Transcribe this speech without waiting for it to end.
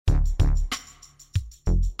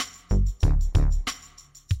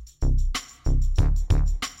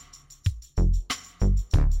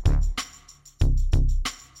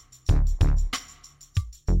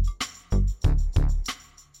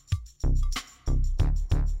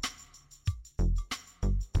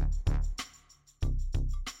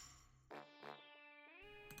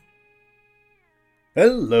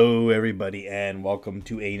Hello, everybody, and welcome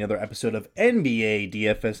to another episode of NBA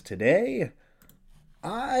DFS Today.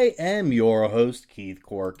 I am your host, Keith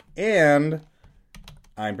Cork, and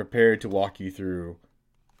I'm prepared to walk you through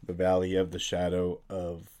the Valley of the Shadow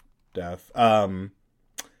of Death. No,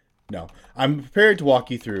 I'm prepared to walk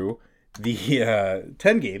you through the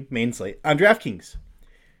 10-game main slate on DraftKings,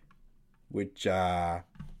 which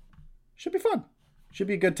should be fun. Should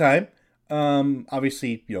be a good time.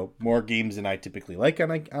 Obviously, more games than I typically like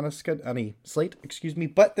on a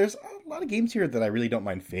slate, but there's a lot of games here that I really don't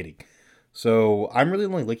mind fading. So I'm really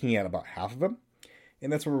only looking at about half of them,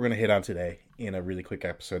 and that's what we're going to hit on today in a really quick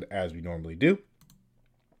episode, as we normally do.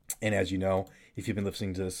 And as you know, if you've been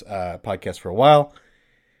listening to this podcast for a while,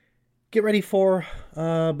 get ready for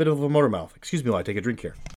a bit of a motor mouth. Excuse me while I take a drink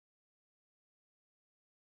here.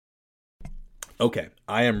 Okay,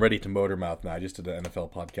 I am ready to motor mouth now. I just did an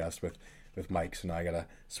NFL podcast with Mike, so now I gotta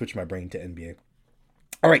switch my brain to NBA.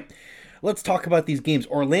 All right, let's talk about these games.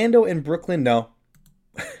 Orlando and Brooklyn, no.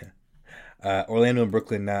 Orlando and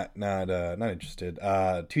Brooklyn, not interested.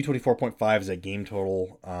 224.5 is a game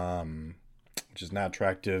total, which is not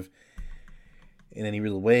attractive in any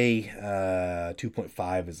real way.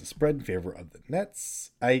 2.5 is a spread in favor of the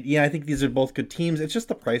Nets. I think these are both good teams. It's just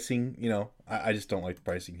the pricing, I just don't like the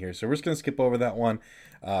pricing here. So we're just going to skip over that one.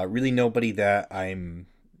 Really nobody that I'm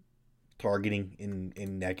targeting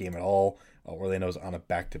in that game at all. Orlando's on a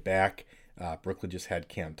back-to-back. Brooklyn just had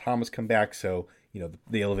Cam Thomas come back. So,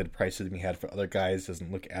 the elevated prices we had for other guys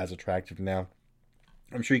doesn't look as attractive now.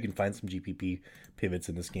 I'm sure you can find some GPP pivots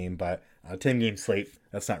in this game, but 10-game slate,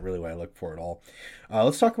 that's not really what I look for at all.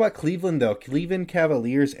 Let's talk about Cleveland, though. Cleveland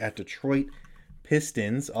Cavaliers at Detroit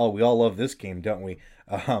Pistons. Oh, we all love this game, don't we?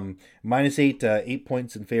 -8, 8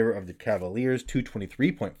 points in favor of the Cavaliers.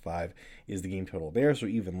 223.5 is the game total there, so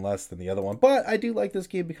even less than the other one. But I do like this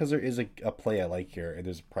game because there is a play I like here, and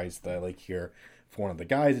there's a price that I like here for one of the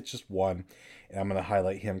guys. It's just one, and I'm going to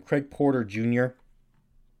highlight him. Craig Porter Jr.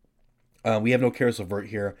 We have no Karis LeVert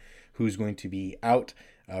here, who's going to be out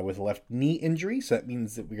with a left knee injury. So that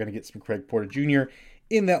means that we're going to get some Craig Porter Jr.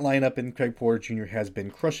 in that lineup. And Craig Porter Jr. has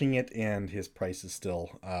been crushing it, and his price is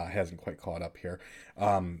still hasn't quite caught up here.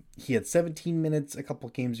 He had 17 minutes a couple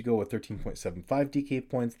games ago with 13.75 DK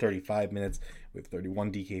points, 35 minutes with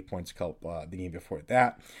 31 DK points the game before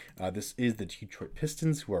that. This is the Detroit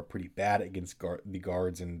Pistons, who are pretty bad against the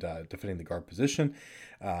guards and defending the guard position.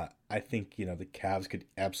 I think, the Cavs could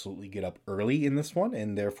absolutely get up early in this one,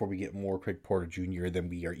 and therefore we get more Craig Porter Jr. than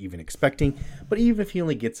we are even expecting. But even if he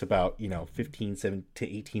only gets about, 15, 7 to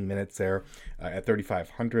 18 minutes there at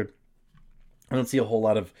 3,500, I don't see a whole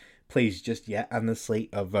lot of plays just yet on the slate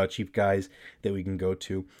of cheap guys that we can go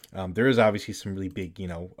to. There is obviously some really big,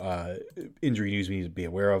 injury news we need to be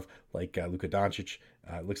aware of, like Luka Doncic.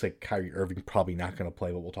 It looks like Kyrie Irving probably not going to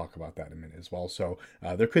play, but we'll talk about that in a minute as well. So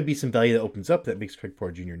there could be some value that opens up that makes Craig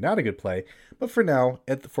Porter Jr. not a good play. But for now,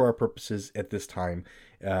 for our purposes at this time,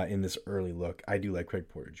 in this early look, I do like Craig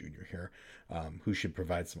Porter Jr. here, who should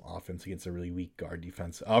provide some offense against a really weak guard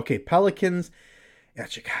defense. Okay, Pelicans at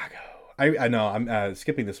Chicago. I know, I'm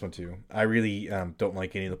skipping this one too. I really don't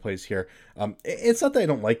like any of the plays here. It's not that I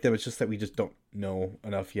don't like them, it's just that we just don't know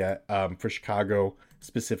enough yet. For Chicago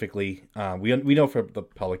specifically, we know for the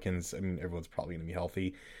Pelicans, everyone's probably going to be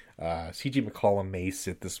healthy. CJ McCollum may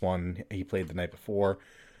sit this one. He played the night before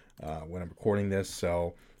when I'm recording this,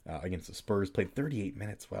 so against the Spurs, played 38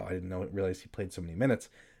 minutes. Wow, I didn't realize he played so many minutes.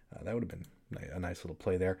 That would have been a nice little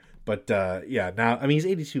play there. But now, he's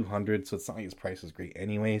 8,200, so it's not like his price is great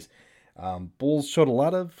anyways. Bulls showed a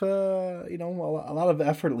lot of, a lot of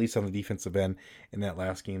effort, at least on the defensive end in that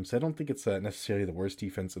last game. So I don't think it's necessarily the worst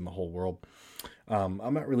defense in the whole world.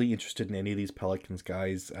 I'm not really interested in any of these Pelicans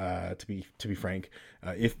guys, to be frank.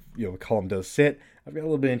 If McCollum does sit, I've got a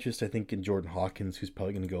little bit of interest, I think, in Jordan Hawkins, who's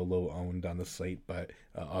probably going to go low owned on the slate. But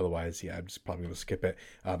otherwise, I'm just probably going to skip it.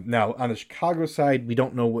 Now on the Chicago side, we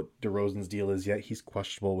don't know what DeRozan's deal is yet. He's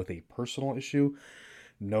questionable with a personal issue.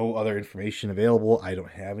 No other information available. I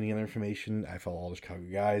don't have any other information. I follow all the Chicago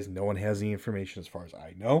guys. No one has any information as far as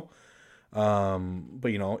I know.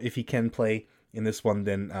 But if he can play in this one,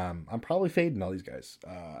 then I'm probably fading all these guys.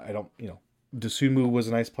 I don't, Dosunmu was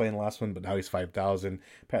a nice play in the last one, but now he's 5,000.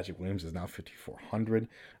 Patrick Williams is now 5,400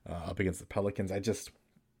 up against the Pelicans.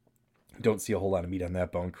 Don't see a whole lot of meat on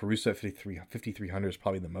that bone. Caruso at 5,300 is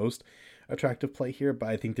probably the most attractive play here, but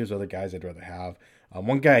I think there's other guys I'd rather have.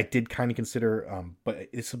 One guy I did kind of consider,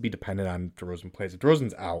 but this will be dependent on if DeRozan plays. If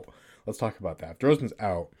DeRozan's out, let's talk about that. If DeRozan's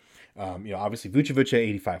out, obviously Vucevic at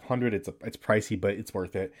 8,500. It's pricey, but it's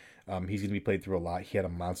worth it. He's going to be played through a lot. He had a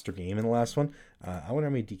monster game in the last one. I wonder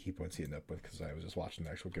how many DK points he ended up with because I was just watching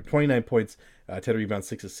the actual game. 29 points, 10 rebounds,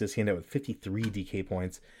 6 assists. He ended up with 53 DK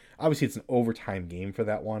points. Obviously, it's an overtime game for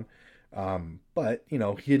that one. But he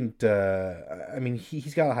didn't,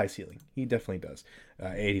 he's got a high ceiling. He definitely does,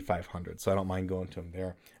 8,500. So I don't mind going to him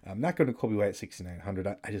there. I'm not going to Kobe White at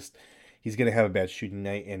 6,900. He's going to have a bad shooting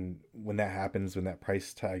night. And when that happens, when that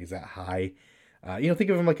price tag is that high, think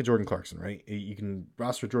of him like a Jordan Clarkson, right? You can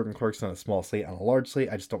roster Jordan Clarkson on a small slate, on a large slate.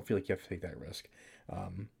 I just don't feel like you have to take that risk.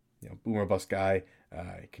 Boomer bust guy.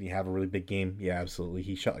 Can he have a really big game? Yeah, absolutely.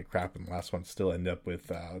 He shot like crap in the last one. Still ended up with,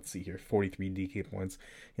 43 DK points.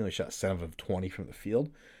 He only shot 7 of 20 from the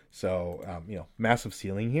field. So, massive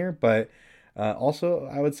ceiling here. But also,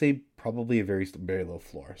 I would say probably a very, very low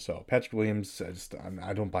floor. So, Patrick Williams,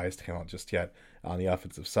 I don't buy his talent just yet on the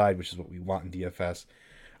offensive side, which is what we want in DFS.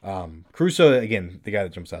 Caruso, again, the guy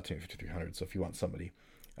that jumps out to me, 5,300. So, if you want somebody.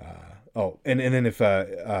 And then if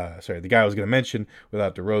the guy I was going to mention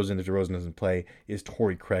without DeRozan, if DeRozan doesn't play, is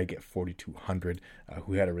Torrey Craig at 4,200,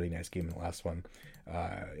 who had a really nice game in the last one,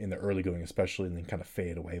 in the early going especially, and then kind of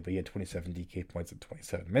faded away. But he had 27 DK points in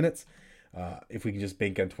 27 minutes. If we can just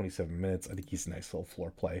bank on 27 minutes, I think he's a nice little floor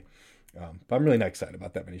play. But I'm really not excited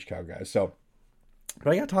about that many Chicago guys. So,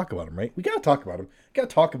 but I got to talk about them, right? We got to talk about them. Got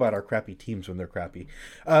to talk about our crappy teams when they're crappy.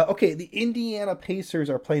 Okay, the Indiana Pacers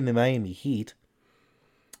are playing the Miami Heat.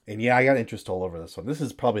 And yeah, I got interest all over this one. This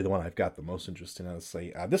is probably the one I've got the most interest in,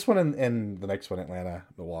 honestly. This one and the next one, Atlanta,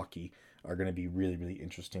 Milwaukee, are going to be really, really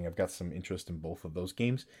interesting. I've got some interest in both of those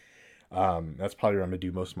games. That's probably where I'm going to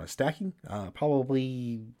do most of my stacking.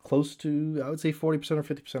 Probably close to, I would say 40% or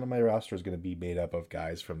 50% of my roster is going to be made up of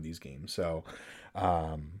guys from these games. So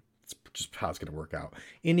it's just how it's going to work out.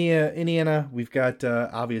 Indiana, we've got,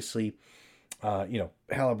 obviously...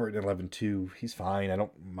 Halliburton 11-2, he's fine. I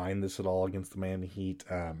don't mind this at all against the Miami Heat.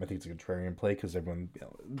 I think it's a contrarian play because everyone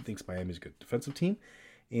thinks Miami's a good defensive team.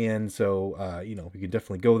 And so, we could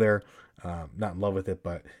definitely go there. Not in love with it,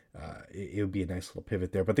 but it would be a nice little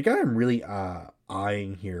pivot there. But the guy I'm really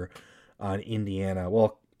eyeing here on Indiana,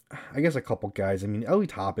 well, I guess a couple guys. I mean, Ellie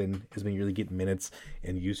Toppin has been really getting minutes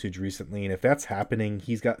and usage recently, and if that's happening,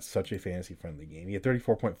 he's got such a fantasy-friendly game. He had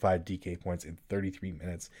 34.5 DK points in 33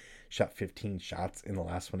 minutes, shot 15 shots in the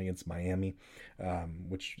last one against Miami,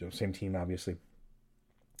 which, same team, obviously.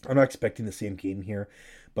 I'm not expecting the same game here,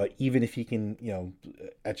 but even if he can,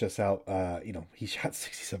 etch us out, he shot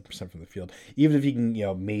 67% from the field. Even if he can,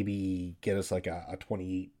 maybe get us like a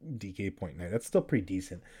 28 DK point night, that's still pretty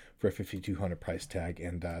decent for a 5,200 price tag,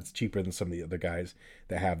 and it's cheaper than some of the other guys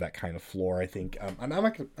that have that kind of floor, I think. And I'm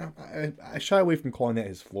not gonna, I shy away from calling that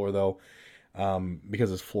his floor though, because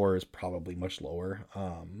his floor is probably much lower.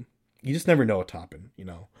 You just never know with Toppin,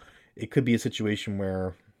 It could be a situation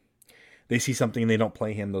where they see something and they don't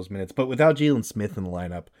play him those minutes. But without Jalen Smith in the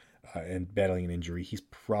lineup and battling an injury, he's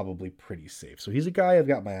probably pretty safe. So he's a guy I've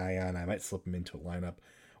got my eye on. I might slip him into a lineup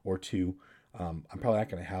or two. I'm probably not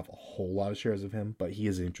going to have a whole lot of shares of him, but he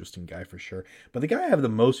is an interesting guy for sure. But the guy I have the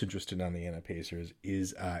most interest in on the Indiana Pacers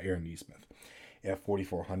is Aaron Nesmith at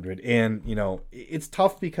 4,400. And, it's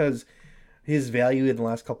tough because his value in the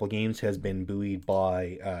last couple of games has been buoyed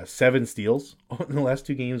by 7 steals in the last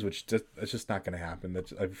 2 games, which that's just not going to happen.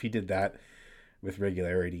 If he did that with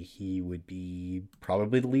regularity, he would be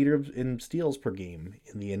probably the leader in steals per game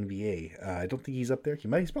in the NBA. I don't think he's up there.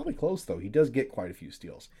 He's probably close, though. He does get quite a few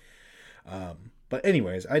steals. But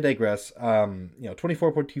anyways, I digress.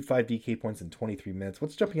 24.25 DK points in 23 minutes.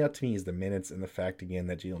 What's jumping out to me is the minutes and the fact, again,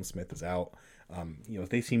 that Jalen Smith is out.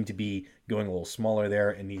 They seem to be going a little smaller there,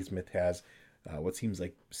 and Nesmith has what seems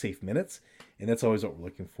like safe minutes, and that's always what we're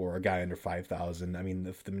looking for, a guy under 5,000. I mean,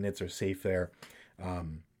 if the minutes are safe there,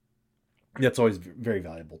 that's always very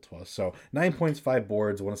valuable to us. So 9 points, 5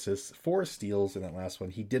 boards, 1 assist, 4 steals in that last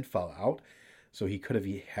one. He did foul out, so he could have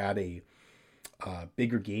had a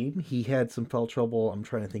bigger game. He had some foul trouble. I'm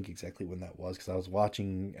trying to think exactly when that was because I was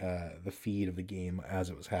watching the feed of the game as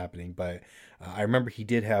it was happening. But I remember he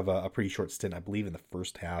did have a pretty short stint, I believe, in the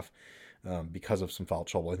first half because of some foul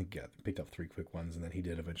trouble. I think he picked up 3 quick ones, and then he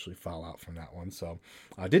did eventually foul out from that one. So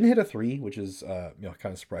didn't hit a 3, which is kind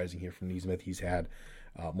of surprising here from Nesmith. He's had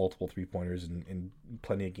multiple 3-pointers in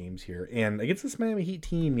plenty of games here. And against this Miami Heat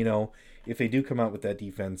team, if they do come out with that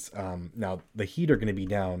defense, now the Heat are going to be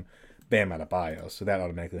down Bam Adebayo, so that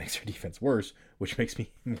automatically makes their defense worse, which makes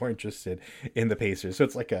me more interested in the Pacers. So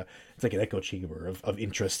it's like an echo chamber of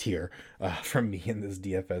interest here from me in this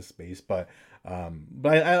DFS space. But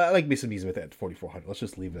I like Mason Beasley with it at 4,400. Let's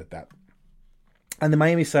just leave it at that. On the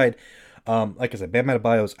Miami side, like I said, Bam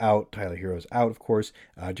Adebayo's out. Tyler Hero's out, of course.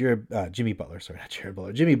 Jimmy Butler, sorry, not Jared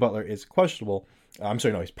Butler. Jimmy Butler is questionable.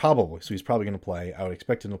 He's probably. So he's probably going to play. I would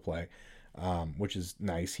expect him to play, which is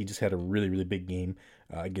nice. He just had a really, really big game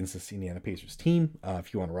against this Indiana Pacers team.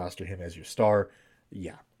 If you want to roster him as your star,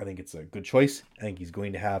 yeah, I think it's a good choice. I think he's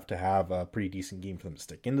going to have a pretty decent game for them to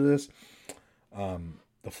stick into this.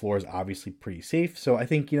 The floor is obviously pretty safe. So I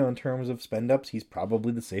think, in terms of spend ups, he's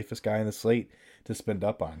probably the safest guy in the slate to spend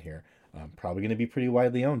up on here. Probably going to be pretty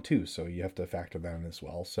widely owned too. So you have to factor that in as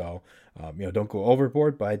well. So, don't go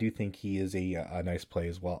overboard, but I do think he is a nice play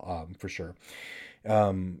as well, for sure.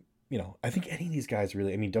 I think any of these guys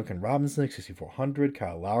really, Duncan Robinson, 6,400,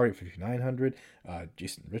 Kyle Lowry at 5,900,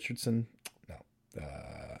 Jason Richardson,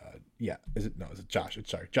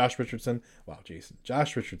 Josh Richardson. Wow, Jason.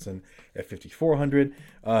 Josh Richardson at 5,400.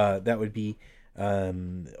 That would be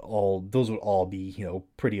those would all be,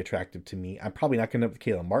 pretty attractive to me. I'm probably not going to have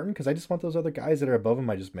Caleb Martin because I just want those other guys that are above him.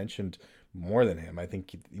 I just mentioned more than him. I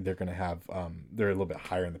think they're going to have, they're a little bit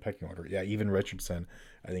higher in the pecking order. Yeah, even Richardson,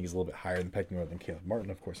 I think, is a little bit higher in the pecking order than Caleb Martin.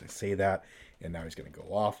 Of course, I say that, and now he's going to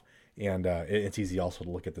go off. And it's easy also to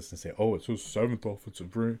look at this and say, oh, it's his 7th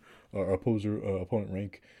offensive rank, opponent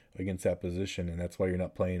rank against that position, and that's why you're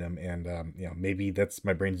not playing him. And maybe that's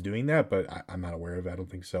my brain's doing that, but I'm not aware of it. I don't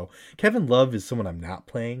think so. Kevin Love is someone I'm not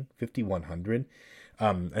playing, 5,100.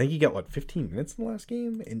 I think he got 15 minutes in the last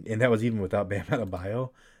game, and that was even without Bam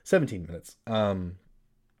Adebayo. 17 minutes.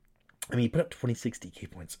 He put up 26 DK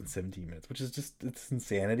points in 17 minutes, which is it's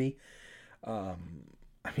insanity.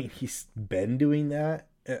 He's been doing that.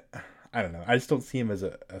 I don't know. I just don't see him as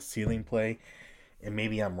a ceiling play, and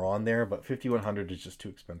maybe I'm wrong there, but 5,100 is just too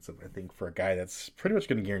expensive, I think, for a guy that's pretty much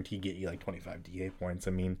going to guarantee get you 25 DA points.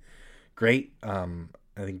 Great.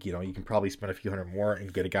 I think, you can probably spend a few hundred more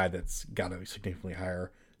and get a guy that's got a significantly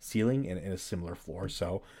higher ceiling and a similar floor.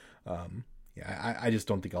 So, I just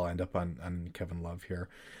don't think I'll end up on Kevin Love here.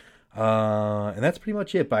 And that's pretty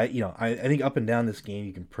much it. But, I think up and down this game,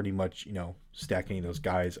 you can pretty much, stack any of those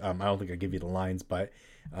guys. I don't think I give you the lines, but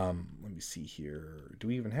let me see here. Do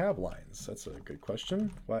we even have lines? That's a good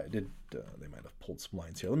question. Why did they might have pulled some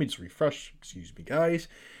lines here? Let me just refresh. Excuse me, guys.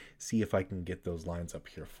 See if I can get those lines up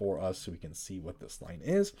here for us so we can see what this line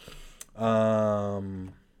is.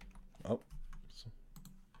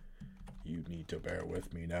 You need to bear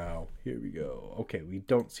with me now. Here we go. Okay, we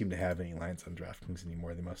don't seem to have any lines on DraftKings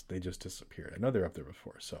anymore. They just disappeared. I know they're up there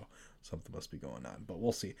before, so something must be going on, but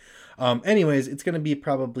we'll see. Anyways, it's going to be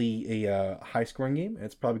probably a high-scoring game.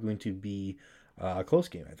 It's probably going to be a close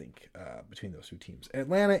game, I think, between those two teams.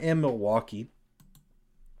 Atlanta and Milwaukee.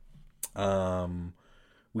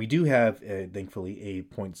 We do have, thankfully, a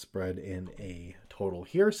point spread and a total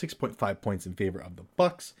here. 6.5 points in favor of the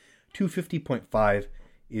Bucks. 250.5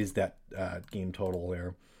 is that game total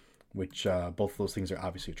there, which both of those things are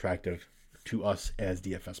obviously attractive to us as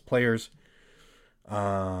DFS players.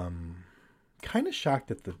 Kind of shocked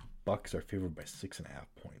that the Bucks are favored by 6.5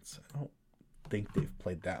 points. I don't think they've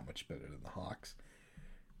played that much better than the Hawks.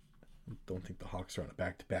 I don't think the Hawks are on a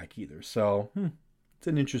back-to-back either. So, it's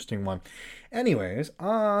an interesting one. Anyways,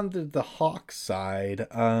 on the Hawks side,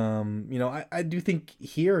 I do think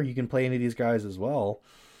here you can play any of these guys as well.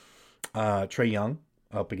 Trae Young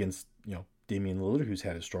up against, Damian Lillard, who's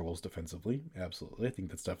had his struggles defensively. Absolutely. I think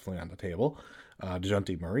that's definitely on the table.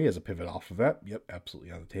 DeJounte Murray as a pivot off of that. Yep,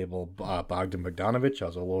 absolutely on the table. Bogdan Bogdanovic, I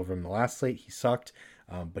was all over him the last slate. He sucked,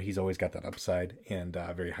 but he's always got that upside and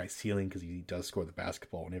very high ceiling because he does score the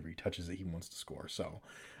basketball. Whenever he touches it, he wants to score. So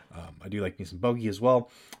I do like me some Bogey as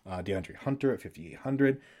well. DeAndre Hunter at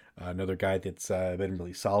 5,800. Another guy that's been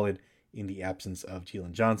really solid in the absence of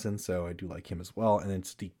Jalen Johnson, so I do like him as well. And then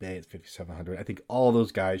Sadiq Bey at 5,700. I think all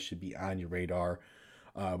those guys should be on your radar.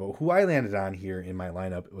 But who I landed on here in my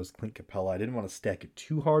lineup was Clint Capella. I didn't want to stack it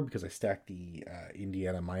too hard because I stacked the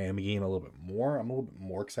Indiana-Miami game a little bit more. I'm a little bit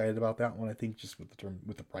more excited about that one, I think, just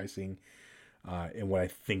with the pricing and what I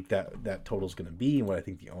think that total is going to be and what I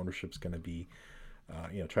think the ownership's going to be.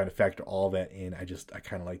 Trying to factor all that in. I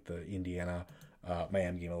kind of like the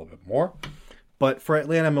Indiana-Miami game a little bit more. But for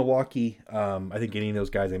Atlanta, Milwaukee, I think any of those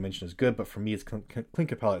guys I mentioned is good. But for me, it's Clint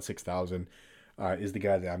Capella at 6,000 is the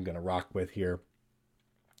guy that I'm going to rock with here.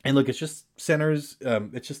 And look, it's just centers.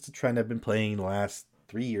 It's just a trend I've been playing the last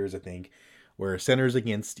 3 years, I think, where centers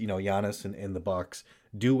against Giannis and the Bucks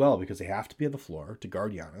do well because they have to be on the floor to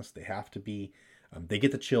guard Giannis. They have to be. They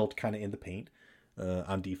get the chill kind of in the paint.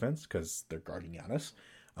 on defense because they're guarding Giannis.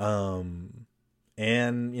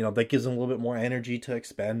 And, that gives them a little bit more energy to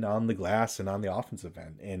expend on the glass and on the offensive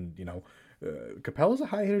end. And, Capella's a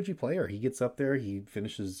high energy player. He gets up there, he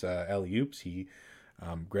finishes alley-oops, he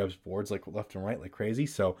grabs boards like left and right like crazy.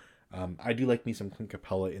 So I do like me some Clint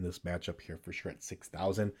Capella in this matchup here for sure at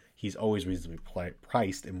 6,000. He's always reasonably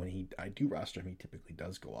priced, and when I do roster him, he typically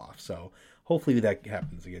does go off. So hopefully that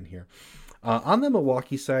happens again here. On the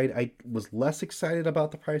Milwaukee side, I was less excited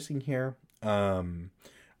about the pricing here.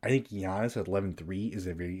 I think Giannis at 11.3 is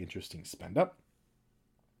a very interesting spend up.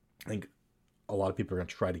 I think a lot of people are going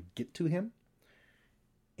to try to get to him.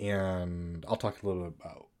 And I'll talk a little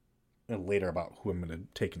bit later about who I'm going to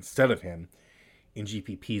take instead of him in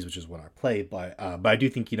GPPs, which is what I play. But I do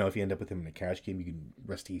think, if you end up with him in a cash game, you can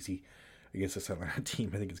rest easy against this Atlanta team.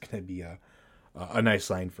 I think it's going to be a nice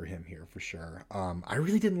line for him here for sure. I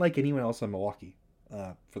really didn't like anyone else on Milwaukee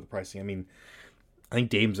for the pricing. I mean, I think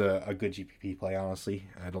Dame's a good GPP play, honestly.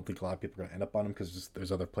 I don't think a lot of people are going to end up on him because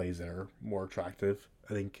there's other plays that are more attractive,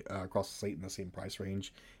 I think, across the slate in the same price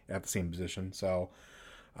range at the same position. So,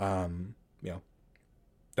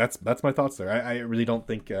 that's my thoughts there. I really don't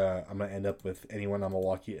think I'm going to end up with anyone on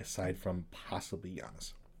Milwaukee aside from possibly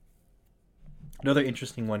Giannis. Another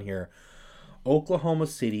interesting one here, Oklahoma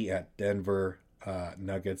City at Denver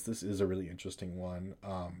Nuggets. This is a really interesting one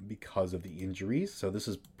because of the injuries. So this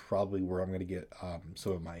is probably where I'm going to get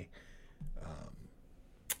some of my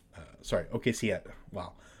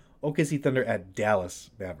OKC Thunder at Dallas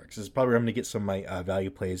Mavericks. This is probably where I'm going to get some of my value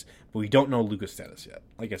plays, but we don't know Luka's status yet.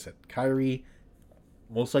 Like I said, Kyrie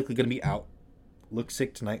most likely going to be out. Looked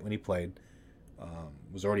sick tonight when he played.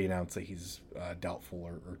 Was already announced that he's doubtful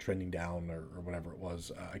or trending down or whatever it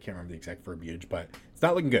was. I can't remember the exact verbiage, but it's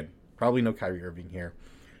not looking good. Probably no Kyrie Irving here.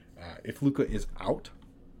 If Luka is out,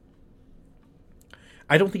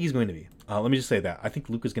 I don't think he's going to be. Let me just say that. I think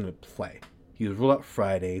Luka's going to play. He was ruled out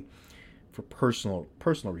Friday for personal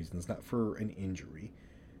reasons, not for an injury.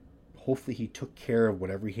 Hopefully he took care of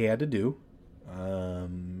whatever he had to do,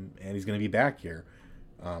 and he's going to be back here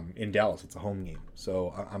in Dallas. It's a home game,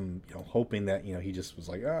 so I'm hoping that he just was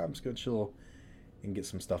like, I'm just going to chill and get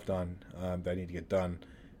some stuff done that I need to get done.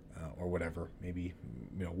 Or whatever, maybe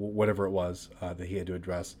whatever it was that he had to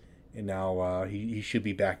address, and now he should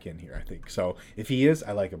be back in here, I think. So if he is,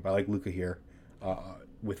 I like him. I like Luka here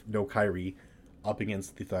with no Kyrie up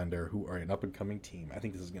against the Thunder, who are an up and coming team. I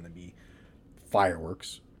think this is going to be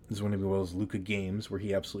fireworks. This is going to be one of those Luka games where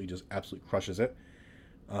he absolutely crushes it.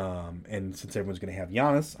 And since everyone's going to have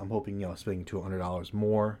Giannis, I'm hoping spending $200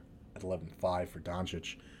 more at 11.5 for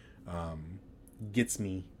Doncic gets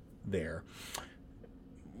me there.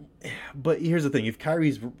 But here's the thing: if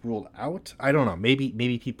Kyrie's ruled out, I don't know.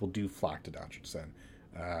 Maybe people do flock to Doncic then.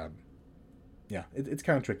 It's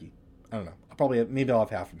kind of tricky. I don't know. Maybe I'll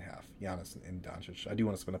have half and half, Giannis and Doncic. I do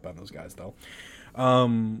want to spend up on those guys though.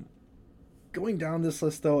 Going down this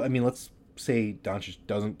list though, I mean, let's say Doncic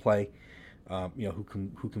doesn't play. Who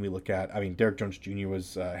can we look at? I mean, Derek Jones Jr.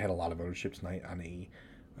 had a lot of ownership tonight on a.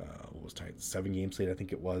 What was tonight? 7-game slate, I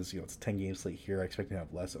think it was. It's a 10-game slate here. I expect him to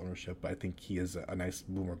have less ownership, but I think he is a nice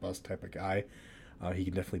boom or bust type of guy. He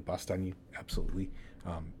can definitely bust on you, absolutely,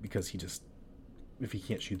 because if he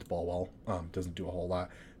can't shoot the ball well, doesn't do a whole lot.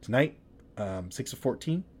 Tonight, 6 of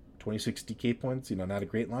 14, 26 DK points. Not a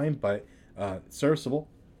great line, but serviceable.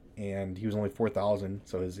 And he was only 4,000,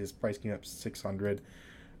 so his price came up 600.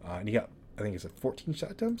 And he got, I think it's 14 shot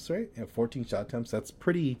attempts, right? 14 shot attempts. That's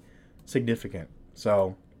pretty significant.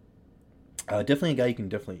 So definitely a guy you can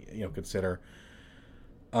consider.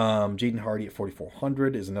 Jaden Hardy at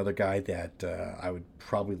 4,400 is another guy that I would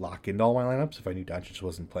probably lock into all my lineups if I knew Doncic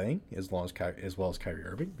wasn't playing, as well as Kyrie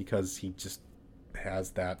Irving, because he just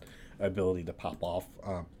has that ability to pop off.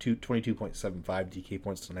 22.75 DK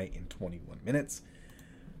points tonight in 21 minutes.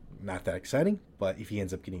 Not that exciting, but if he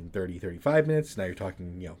ends up getting 30, 35 minutes, now you're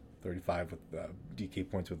talking 35 with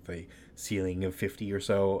DK points with a ceiling of 50 or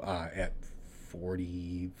so at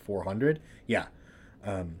 4,400. Yeah,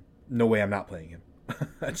 no way I'm not playing him.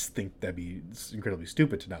 I just think that'd be incredibly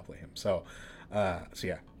stupid to not play him. So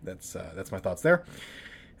yeah, that's my thoughts there.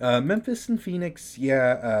 Memphis and Phoenix,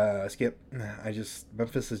 skip.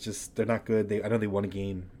 Memphis is just, they're not good. I know they won a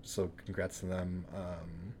game, so congrats to them.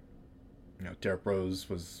 Derrick Rose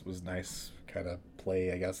was nice kind of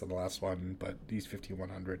play, I guess, on the last one, but he's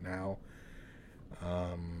 5,100 now.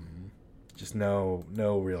 Just no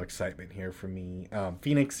real excitement here for me.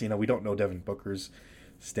 Phoenix, we don't know Devin Booker's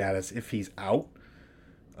status. If he's out,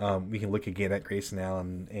 we can look again at Grayson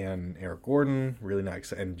Allen and Eric Gordon. Really not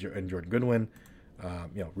exciting, and Jordan Goodwin.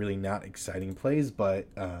 Really not exciting plays, but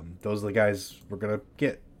those are the guys we're gonna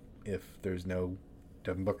get if there's no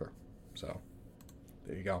Devin Booker. So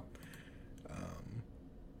there you go.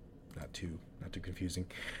 Not too confusing.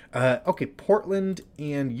 Okay, Portland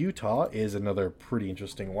and Utah is another pretty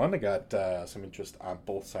interesting one. I got some interest on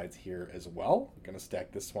both sides here as well. I'm gonna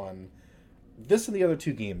stack this one, this and the other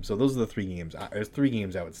two games. So those are the three games. There's three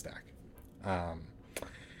games I would stack.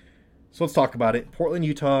 So let's talk about it. Portland,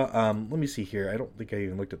 Utah. Let me see here. I don't think I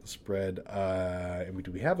even looked at the spread.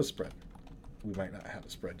 Do we have a spread? We might not have a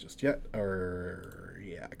spread just yet. Or,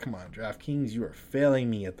 yeah, come on, DraftKings. You are failing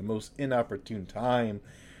me at the most inopportune time.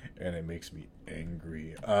 And it makes me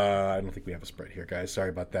angry. I don't think we have a spread here, guys. Sorry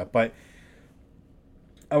about that. But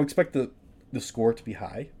I would expect the score to be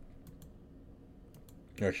high.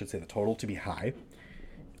 Or I should say the total to be high.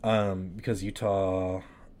 Because Utah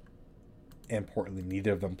and Portland,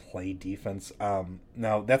 neither of them play defense.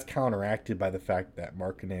 Now, that's counteracted by the fact that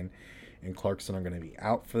Markkanen and Clarkson are going to be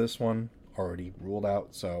out for this one, already ruled out.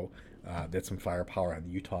 So that's some firepower on the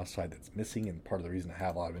Utah side that's missing, and part of the reason I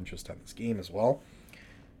have a lot of interest on this game as well.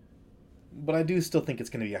 But I do still think it's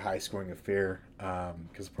going to be a high-scoring affair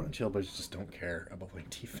because the Portland Trailblazers just don't care about playing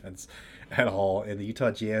defense at all. And the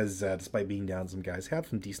Utah Jazz, despite being down some guys, have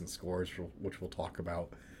some decent scores, which we'll talk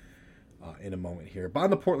about in a moment here. But on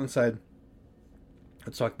the Portland side,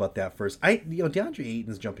 let's talk about that first. DeAndre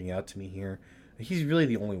Ayton's jumping out to me here. He's really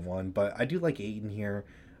the only one, but I do like Ayton here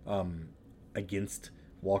against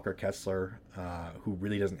Walker Kessler, who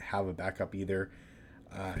really doesn't have a backup either.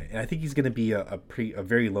 And I think he's going to be a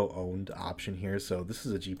very low owned option here. So this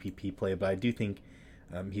is a GPP play, but I do think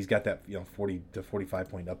he's got that 40 to 45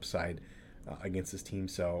 point upside against this team.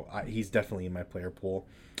 So he's definitely in my player pool.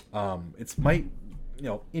 It's my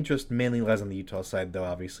interest mainly lies on the Utah side, though.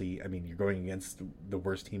 Obviously, I mean, you're going against the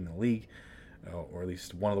worst team in the league, or at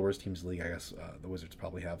least one of the worst teams in the league. I guess the Wizards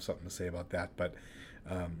probably have something to say about that, but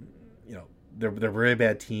they're a very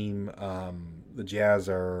bad team. The Jazz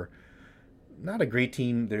are not a great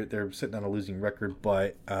team. They're sitting on a losing record,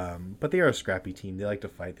 but they are a scrappy team. They like to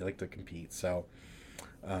fight. They like to compete. So,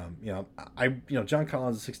 John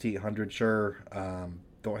Collins is 6,800. Sure,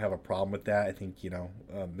 don't have a problem with that. I think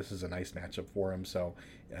this is a nice matchup for him. So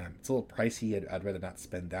it's a little pricey. I'd rather not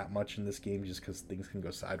spend that much in this game just because things can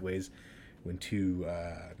go sideways when two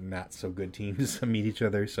not so good teams meet each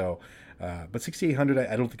other. So, but 6,800,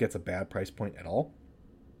 I don't think that's a bad price point at all.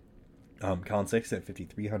 Collins 6 at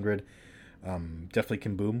 5,300. Definitely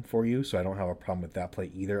can boom for you, so I don't have a problem with that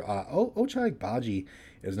play either. Ochai Agbaji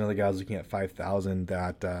is another guy I was looking at 5,000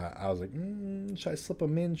 that I was like, should I slip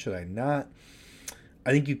him in? Should I not? I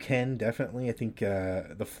think you can, definitely. I think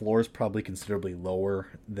the floor is probably considerably lower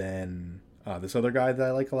than this other guy that I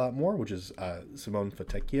like a lot more, which is Simone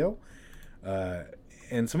Fontecchio.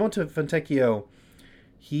 And Simone Fontecchio,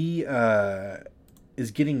 he is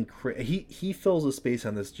getting... He fills a space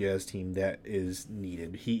on this Jazz team that is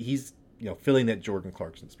needed. He's filling that Jordan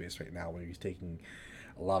Clarkson space right now where he's taking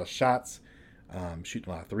a lot of shots, shooting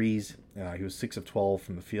a lot of threes. He was 6 of 12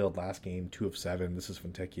 from the field last game, 2 of 7. This is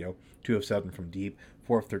Fontecchio. 2 of 7 from deep,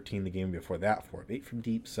 4 of 13 the game before that, 4 of 8 from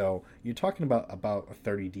deep. So you're talking about a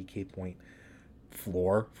 30 DK point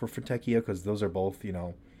floor for Fontecchio because those are both,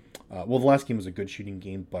 the last game was a good shooting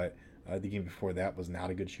game, but the game before that was not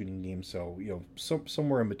a good shooting game. So,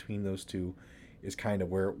 somewhere in between those two is kind of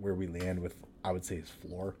where we land with, I would say, his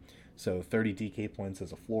floor. So 30 DK points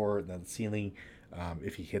as a floor, and then the ceiling,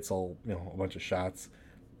 if he hits a bunch of shots,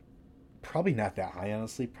 probably not that high,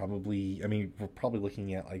 honestly. Probably, we're probably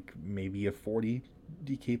looking at like maybe a 40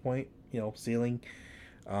 DK point, ceiling,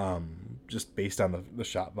 just based on the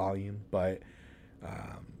shot volume. But,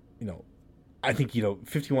 I think,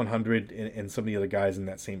 5,100 and some of the other guys in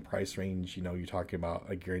that same price range, you're talking about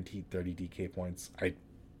a guaranteed 30 DK points. I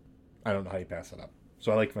don't know how you pass that up.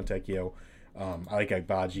 So I like Fontecchio. I like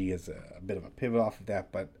Agbaji as a bit of a pivot off of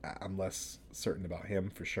that, but I'm less certain about him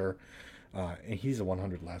for sure. And he's a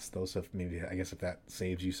 100 less though, so if that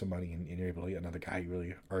saves you some money and you're able to get another guy you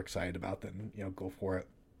really are excited about, then go for it.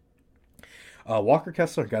 Walker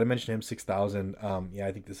Kessler, got to mention him, 6,000.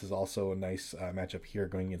 I think this is also a nice matchup here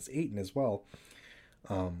going against Ayton as well.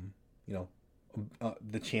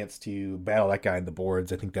 The chance to battle that guy in the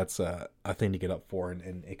boards, I think that's a thing to get up for,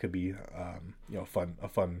 and it could be a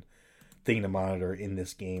fun thing to monitor in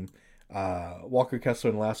this game. Walker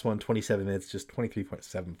Kessler in the last one, 27 minutes, just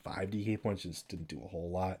 23.75 DK points, just didn't do a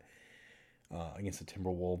whole lot against the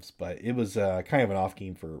Timberwolves, but it was kind of an off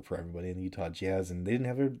game for everybody in the Utah Jazz, and they didn't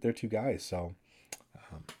have their two guys. So,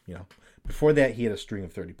 before that, he had a string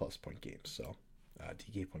of 30 plus point games, so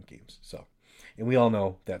DK point games. So, and we all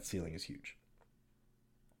know that ceiling is huge.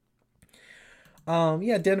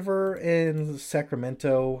 Yeah, Denver and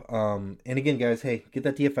Sacramento. And again, guys, hey, get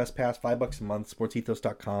that DFS pass, $5 a month,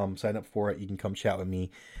 sportsethos.com. Sign up for it. You can come chat with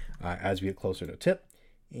me as we get closer to tip.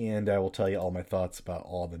 And I will tell you all my thoughts about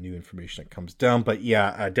all the new information that comes down. But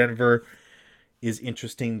yeah, Denver is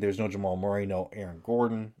interesting. There's no Jamal Murray, no Aaron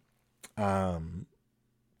Gordon.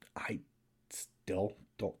 I still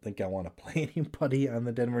don't think I want to play anybody on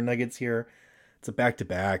the Denver Nuggets here. It's a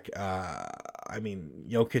back-to-back. I mean,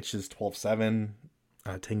 Jokic is 12-7,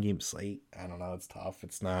 10-game slate. I don't know. It's tough.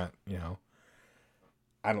 It's not,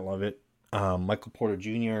 I don't love it. Michael Porter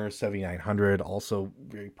Jr., 7,900, also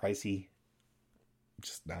very pricey.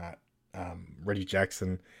 Just not. Reggie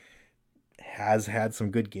Jackson has had some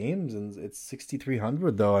good games, and it's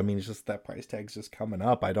 6,300 though. I mean, it's just that price tag's just coming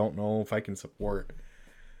up. I don't know if I can support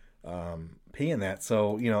paying that.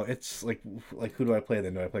 So it's like who do I play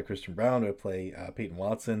then? Do I play Christian Brown? Do I play Peyton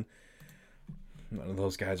Watson? None of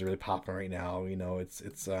those guys are really popping right now. It's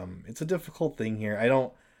a difficult thing here. I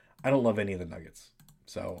don't love any of the Nuggets,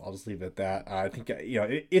 so I'll just leave it at that. I think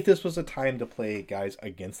if this was a time to play guys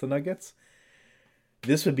against the Nuggets,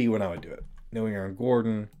 this would be when I would do it. No Aaron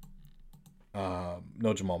Gordon,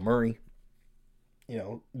 no Jamal Murray.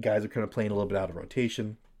 Guys are kind of playing a little bit out of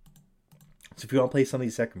rotation. So if you want to play some of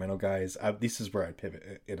these Sacramento guys, this is where I'd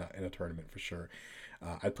pivot in a tournament for sure.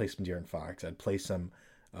 I'd play some De'Aaron Fox. I'd play some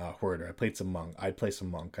Huerter. I'd play some Monk. I'd play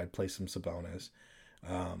some Sabonis.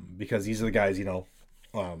 Because these are the guys,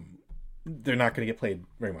 they're not going to get played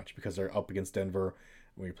very much because they're up against Denver.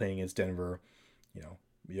 When you're playing against Denver,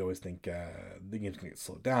 you always think the game's going to get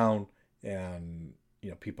slowed down and,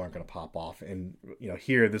 people aren't going to pop off. And,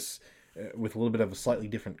 here, this, with a little bit of a slightly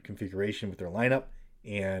different configuration with their lineup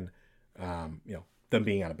and, them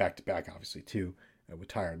being on a back-to-back, obviously, too, with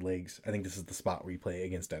tired legs, I think this is the spot where you play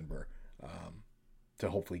against Denver to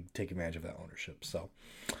hopefully take advantage of that ownership. So,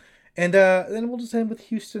 and then we'll just end with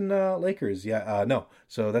Houston Lakers. No.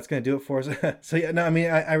 So that's going to do it for us. So, yeah, no, I mean,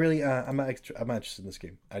 I really, I'm not interested in this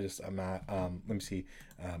game. I'm not, let me see.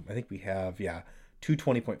 I think we have,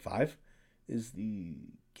 220.5 is the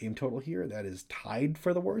game total here. That is tied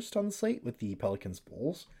for the worst on the slate with the Pelicans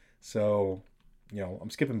Bulls. So, I'm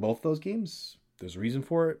skipping both those games. There's a reason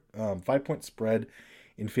for it. 5-point spread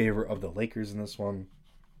in favor of the Lakers in this one.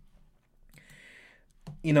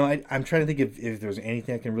 I'm trying to think if there's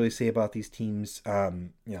anything I can really say about these teams. I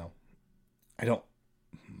don't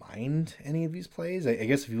mind any of these plays. I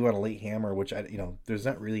guess if you want a late hammer, which there's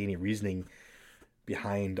not really any reasoning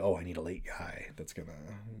behind, I need a late guy that's going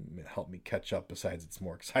to help me catch up, besides it's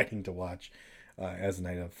more exciting to watch as the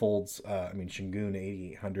night unfolds. Şengün,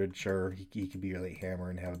 8,800, sure, he could be your late hammer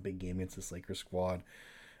and have a big game against this Lakers squad.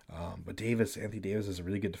 But Anthony Davis is a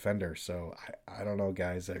really good defender, so I don't know,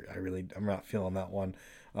 guys. I'm not feeling that one.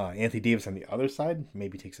 Anthony Davis on the other side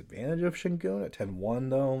maybe takes advantage of Şengün at 10-1,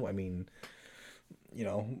 though. I mean, you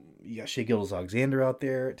got Shai Gilgeous-Alexander out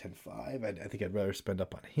there at 10-5. I think I'd rather spend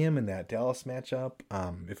up on him in that Dallas matchup.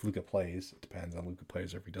 If Luka plays, it depends on Luka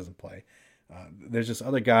plays or if he doesn't play. There's just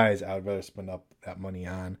other guys I would rather spend up that money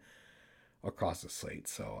on across the slate.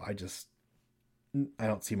 So I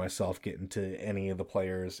don't see myself getting to any of the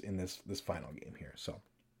players in this final game here. So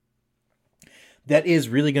that is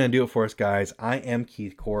really going to do it for us, guys. I am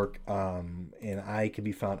Keith Cork, and I can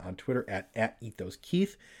be found on Twitter at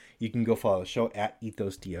EthosKeith. You can go follow the show at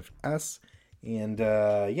EthosDFS. And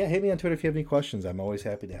hit me on Twitter if you have any questions. I'm always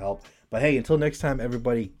happy to help. But hey, until next time,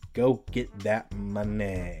 everybody, go get that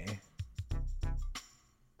money.